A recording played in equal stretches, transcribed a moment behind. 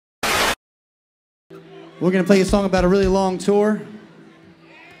We're going to play a song about a really long tour.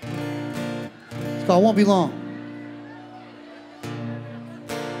 It's called Won't Be Long.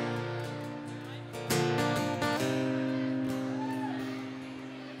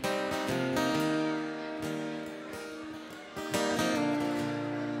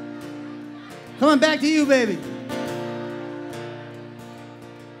 Coming back to you, baby.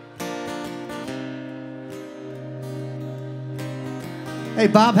 Hey,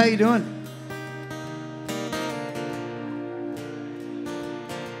 Bob, how you doing?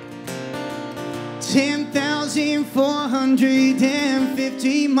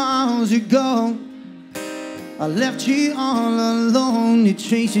 $10,450 miles ago, I left you all alone to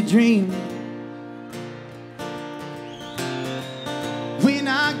chase a dream. When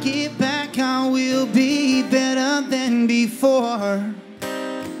I get back, I will be better than before.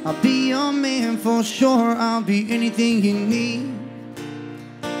 I'll be your man for sure. I'll be anything you need.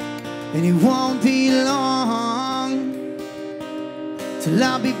 And it won't be long till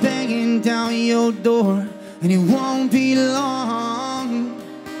I'll be banging down your door. And it won't be long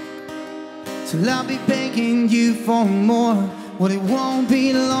till I'll be begging you for more. Well, it won't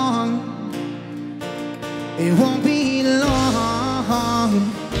be long. It won't be long.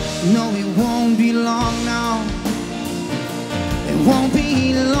 No, it won't be long now. It won't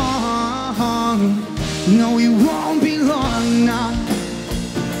be long. No, it won't be long now.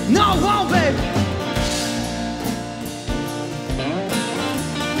 No, it won't, baby.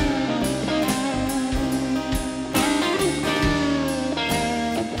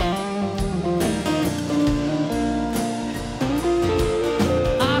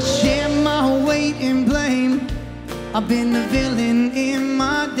 I share my weight in blame. I've been the villain in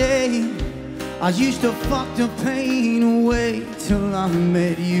my day. I used to fuck the pain away till I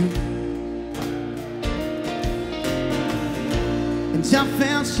met you. And I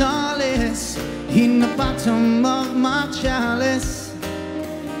found solace in the bottom of my chalice.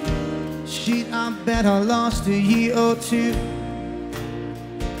 Shit, I bet I lost a year or two.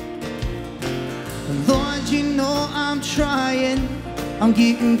 Lord, you know I'm trying. I'm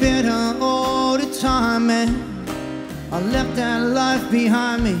getting better all the time, man. I left that life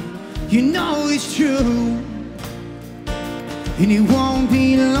behind me. You know it's true. And it won't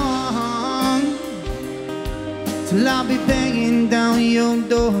be long till I'll be banging down your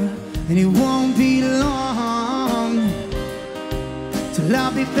door. And it won't be long till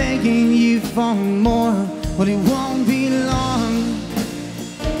I'll be begging you for more. But it won't be long.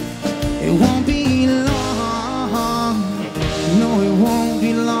 It won't be long. No, it won't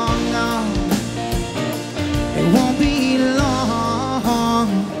be long now. It won't be long.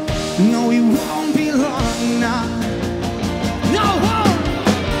 No, it won't be long now. No, it won't.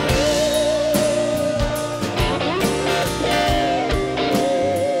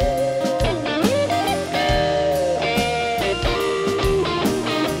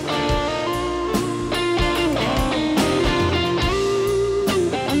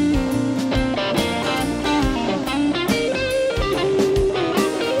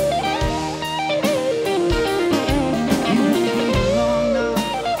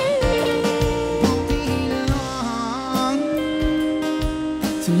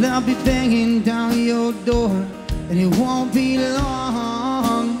 I'll be banging down your door. And it won't be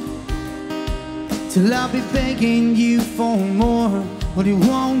long till I'll be begging you for more. But it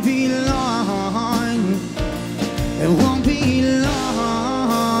won't be long. It won't be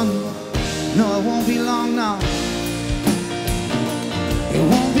long. No, it won't be long now. It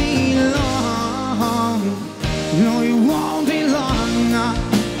won't be long. No, it won't be long now.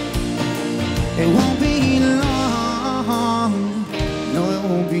 It won't be long. No, it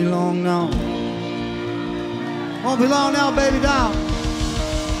won't be long now. Won't be long now, baby doll.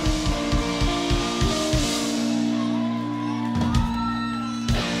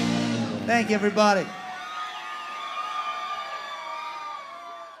 Thank you, everybody.